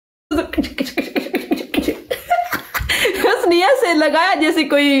उसने ऐसे लगाया जैसे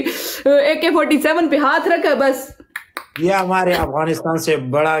कोई AK-47 पे हाथ रखा बस। ये हमारे अफगानिस्तान से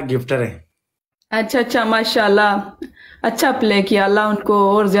बड़ा गिफ्टर है। अच्छा अच्छा, माशाल्लाह, अच्छा प्ले किया, अल्लाह उनको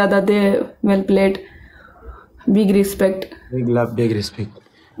और ज्यादा दे। Well played, big respect, big love, big respect.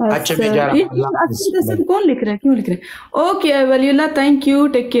 अच्छा ये सब कौन लिख रहा है, क्यों लिख रहे हैं? Okay Waliullah, thank you,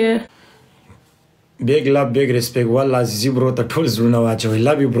 take care. Big love, big respect. वाला अजीजी ब्रो त ठोल जुना वाचो।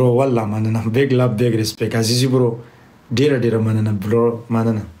 लव यू ब्रो, वाला मानना। Big love, big respect अजीजी bro, डेरा डेरा मानना ब्रो,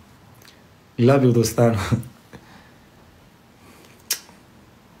 मानना। Love you दोस्तान।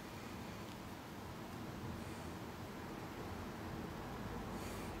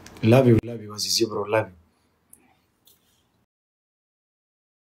 Love you अजीजी bro, love you.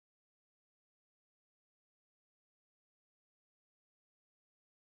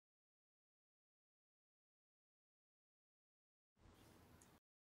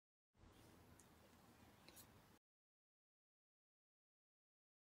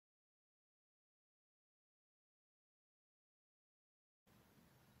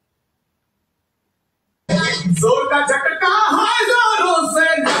 जोर का झटका हजारों से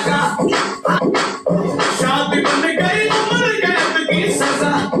लगा, शादी बन गई उम्र कैद की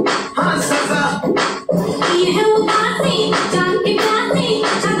सजा। हाँ सजा ये है वो फांसी, जान की फांसी,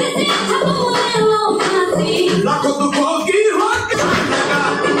 छत से छतों लो फांसी। लाखों दुखों की होक लगा,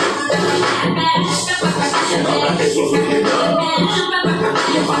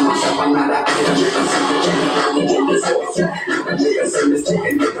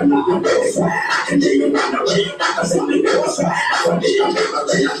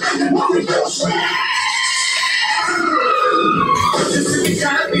 जिसकी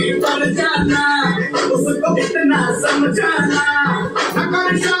शादी पर जाना उसको इतना समझाना,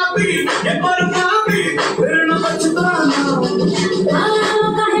 अगर शादी ये बर्बादी फिर न पछताना।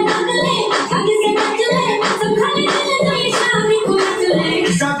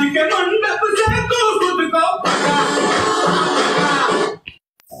 शादी के मंडप से तू खुद को भगा।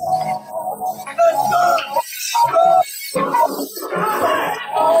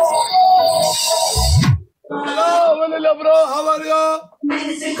 Hello, Waliullah bro, how are you?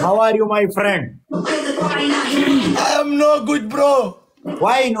 How are you, my friend? I am no good, bro.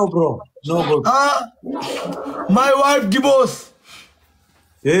 Why no, bro? No good. My wife divorced.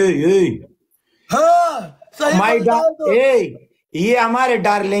 Hey. हाँ, सही My बता दो। ये हमारे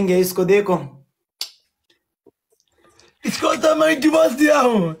डार्लिंग है, इसको देखो। इसको तो मैं डिवोर्स दिया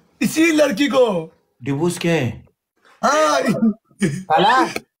हूँ, इसी लड़की को। डिवोर्स क्या है? हाँ, तलाक।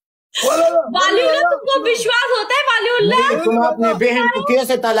 वालिउल्लाह, तुमको विश्वास होता है वालिउल्लाह? तुम अपने बहन को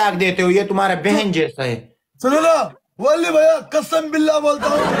कैसे तलाक देते हो? ये तुम्हारा बहन जैसा है। सुनो ना वली भैया, कसम बिल्ला बोलता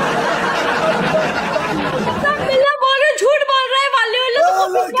हूँ। कसम बिल्ला बोल रहे, झूठ बोल रहे हैं वालिउल्लाह,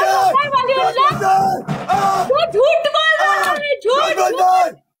 तुमको विश्वास होता है वालिउल्लाह? वो झूठ बोल रहा है, झूठ।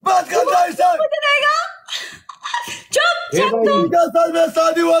 बात करता है सर। चुप। 10 साल में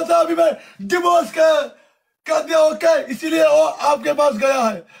शादी हुआ था, अभी मैं डिवोर्स कर दिया, ओके, इसीलिए वो आपके पास गया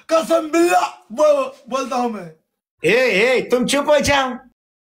है। कसम बिल्ला बोलता हूँ मैं। तुम चुप हो जाओ।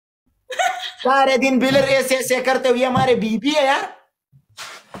 सारे दिन बिलर ऐसे करते हुए हमारे बीबी है यार।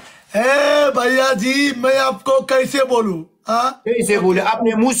 भैया जी, मैं आपको कैसे बोलूं? कैसे बोले?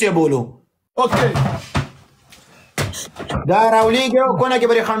 अपने मुंह से बोलो। ओके। दारावली गयो कोना के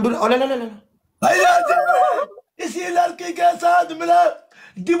बड़े खांडूल। भैया जी, इसी लड़की के साथ मेरा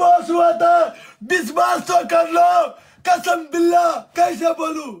डिवोर्स हुआ था, विश्वास तो कर लो। कसम बिल्ला कैसे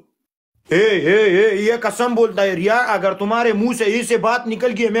बोलूं? ये कसम बोलता है रिया। अगर तुम्हारे मुंह से ऐसे बात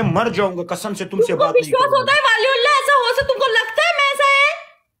निकल गई मैं मर जाऊंगा। कसम से तुमसे बात नहीं विश्वास होता है वालिउल्लाह? ऐसा हो से तुमको लगता है मैं ऐसा है?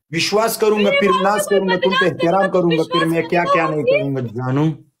 विश्वास करूंगा, फिर नाज करूंगा, तुम पे एहतराम करूंगा, फिर मैं क्या क्या नहीं करूंगा।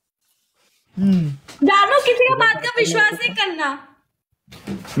 जानो किसी का बात का विश्वास नहीं करना।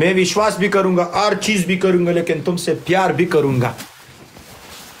 मैं विश्वास भी करूंगा और चीज भी करूंगा, लेकिन तुमसे प्यार भी करूंगा।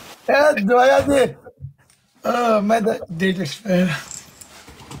 भैया जी, मैं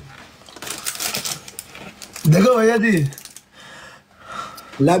देखो भैया जी,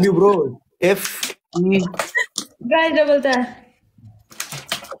 love you bro. FE guys बोलता है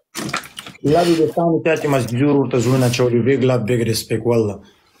लव यू दोस्तों। क्या मजबूर तो जुना छोड़ी। Big love, big respect. वाला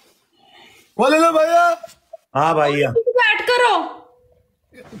वलीउल्लाह भैया। हाँ भैया, बैठ करो।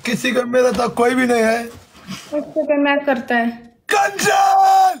 किसी का मेरा तो कोई भी नहीं है। उससे पे मैं करता है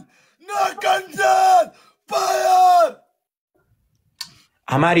कंचन, ना कंचन, फायर।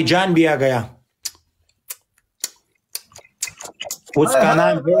 हमारी जान भी आ गया। उसका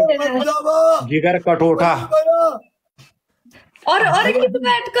नाम है जिगर कटोठा। और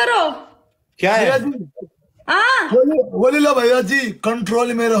बैठ करो। क्या है? हाँ वलीला भैया जी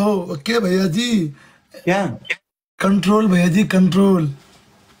कंट्रोल में रहो। ओके भैया जी। क्या कंट्रोल भैया जी कंट्रोल।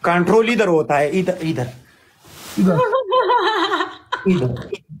 कंट्रोल इधर होता है, इधर इधर इधर इधर।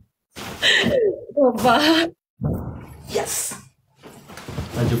 वाह यस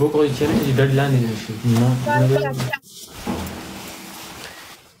Acaba कोई चले इधर लाने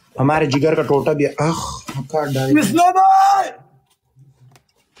हमारे जिगर का टोटा भी काट डाले। कृष्णा भाई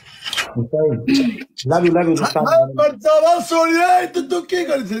लव यू दोस्तान। बच्चा सोनिया तू क्या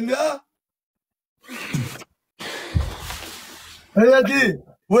कर सिंधिया भैया जी।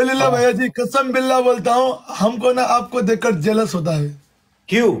 वलीला भैया जी कसम बिल्ला बोलता हूँ हमको ना आपको देखकर जेलस होता है।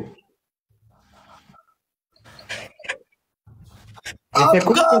 क्यों? ऐसे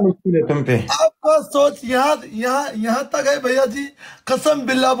कुछ तो मुश्किल है तुम पे। आपका सोच यहाँ तक है भैया जी। कसम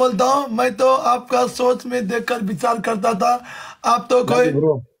बिल्ला बोलता हूँ मैं तो आपका सोच में देखकर विचार करता था। आप तो कोई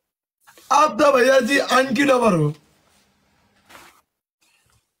आप तो भैया जी आंटी लवर हो।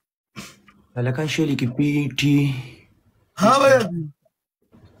 Alakan sheli ki piti। हाँ भैया जी।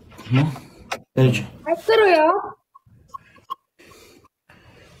 करो यार।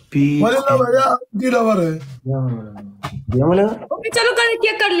 वलीला भैया आंटी लवर है। ओके चलो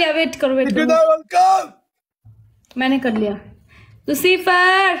कर लिया वेट करो वेलकम। मैंने कर लिया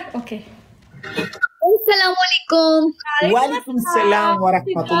लूसीफर। ओके अस्सलामुअलैकुम। वालेकुम सलाम व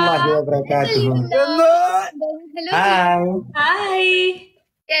रहमतुल्लाहि व बरकातुहू। हाय हाय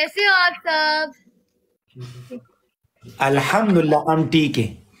कैसे हो आप सब? अल्हम्दुलिल्लाह हम ठीक है।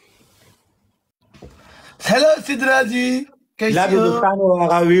 हेलो सिद्रा जी कैसी लाभी हो? दोस्तानो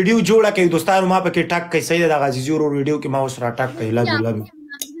आगा वीडियो जोड़ा के दोस्तानो मां पे के टक के सही दागा जीरो वीडियो के मां उसरा टक के लाभी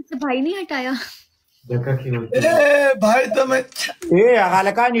से भाई नहीं हटाया। देखा कि वो ए भाई तो मैं ए आगा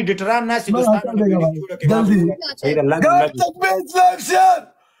लकानी डिटरान ना सी दोस्तानो वीडियो जोड़ा के मां सही दा लाभी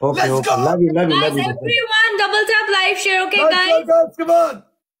okay okay लाभी guys everyone double tap live share okay guys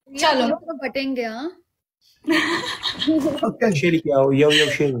चलो तो बटेंगे। हाँ शेली क्या हो यो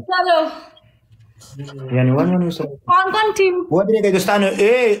शेली चलो यानी वन कौन टीम ودري كي دوستانو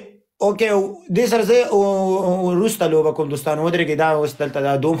اوكي دي سر زي روستا لو بكم دوستانو ودري كي دا وستلتا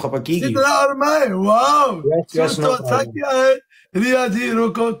دا دوم خپکیږي सिद्रा और मैं वाओ Yes, तो no अच्छा क्या है। रिया जी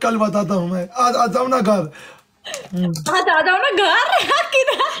रुको कल बताता हूँ मैं आज आ जाओ ना घर। आ जाओ ना घर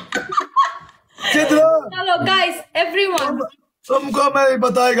किधर। सिद्रा चलो गाइस एवरीवन तुमको मैं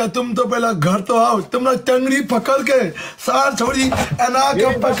बताएगा तुम तो पहला घर तो आओ। तुम ना टंगड़ी पकड़ के सार छोड़ी अना के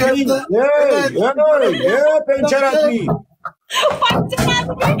पकड़ ये पेंचर आदमी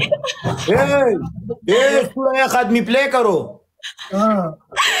ये पूरा एक आदमी प्ले करो। हाँ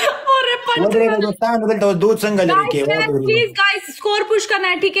अरे ودري كي دوستانو دلته दूध څنګه لري کې प्लीज गाइस स्कोर पुश करना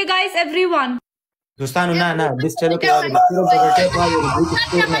है ठीक है गाइस एवरीवन दोस्तानो ना दिस चलो के और सिर्फ बगटे पाए दूध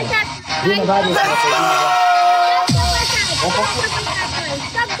स्कोर में दिन बाद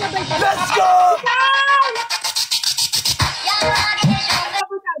लेट्स गो।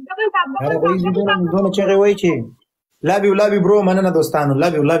 अरे भाई दोनों चेहरे वही छे। लव यू ब्रो मानना दोस्तानो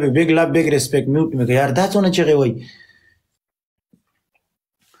love you big respect mute में यार दा चोने चेहरे वही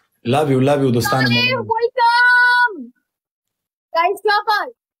लव यू दोस्तानो वेलकम गाइस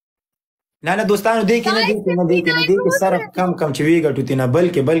क्लॉपर। ना दोस्तानो देखे सर कम चवीगा टुतीना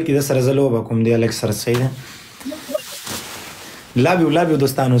बल्कि दस रजलो बकुम दे अलग सर सही है। लव यू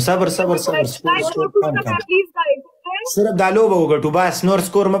दोस्तानो सबर सिर्फ दालो होगा टू बस नोर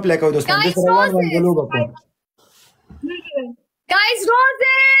स्कोर मत प्ले करो दोस्तों दिस रवान वन गलो बकुम गाइस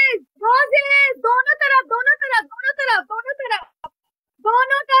रोजेस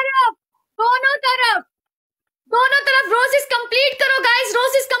दोनों तरफ रोजेस कंप्लीट करो गाइस।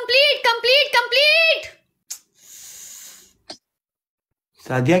 Roses complete.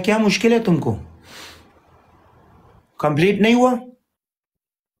 सादिया क्या मुश्किल है तुमको? कंप्लीट नहीं हुआ?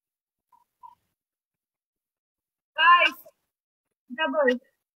 गाइस डबल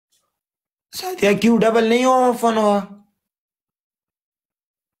सादिया क्यों डबल नहीं हुआ फोन हुआ?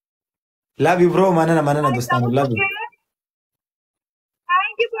 लव यू ब्रो मानना दोस्तानो लव यू।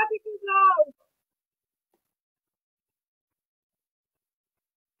 थैंक यू पापी love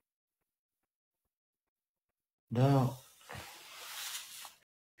دا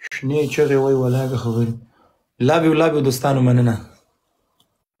شنو چغې وای ولاګه خبرې لव you दोस्तानो مننه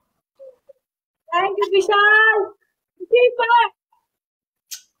thank you Vishal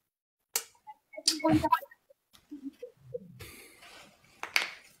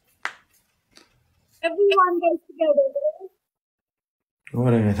everyone gets together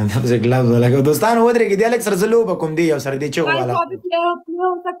ورګه ته زه ګلاب ولاګه दोस्तानो ودرې کې دی الک سر زلو بکم دی او سر دی چغه guys والا copy play हो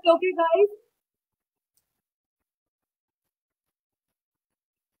सकते ओके गाइस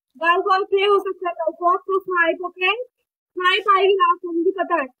गाइस और प्ले हो सकता है बहुत तो स्नाइप ओके स्नाइप आएगी लास्ट में मुझे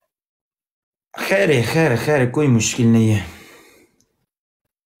पता है खैर है खैर है खैर है कोई मुश्किल नहीं है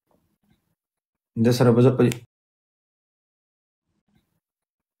 10 ربع زق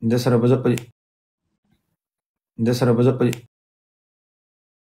 10 ربع زق 10 ربع زق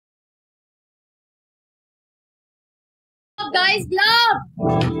guys love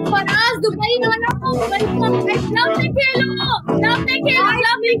फराज दुबई वाला वेलकम love में खेलो love में खेलो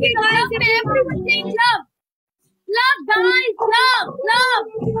love में खेलो love में everyone saying love love guys love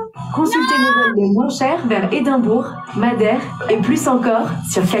Consultez nos vols les moins chers vers Édimbourg, Madère et plus encore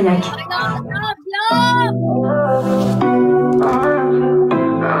sur Kayak. love guys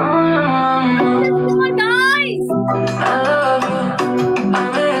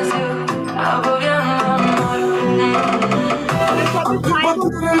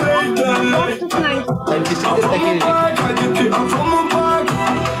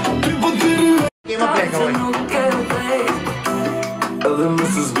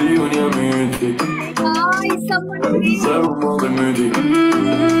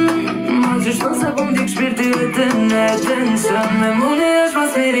Mas estão sabendo que espírito de atenção na mulher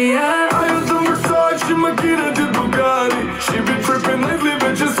mas reia I do massage she akheera de ogory she be tripping lately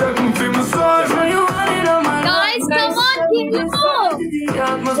but just having free massage guys come on Khelo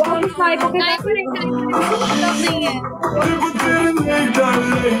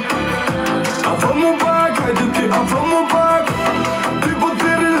I'm from Mubarak, I'm from Mubarak. People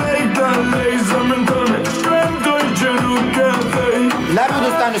didn't like that lazy. I'm in the strength to you cafe. لا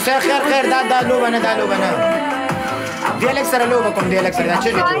دوستانو خیر خیر خیر دا لوبه نه دا لوبه نه دیالک سره لوبه کوم دیالک سره دا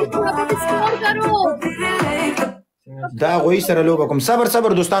چیرې دا غوي سره لوبه کوم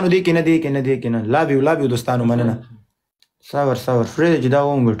صبر دوستانو دی کې نه لا بیو دوستانو مننه صبر فرید دا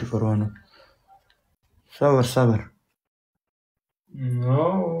ووم ګټي پروانه صبر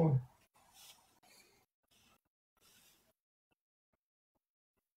No.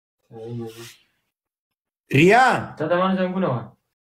 ریا تا دا مانه څنګه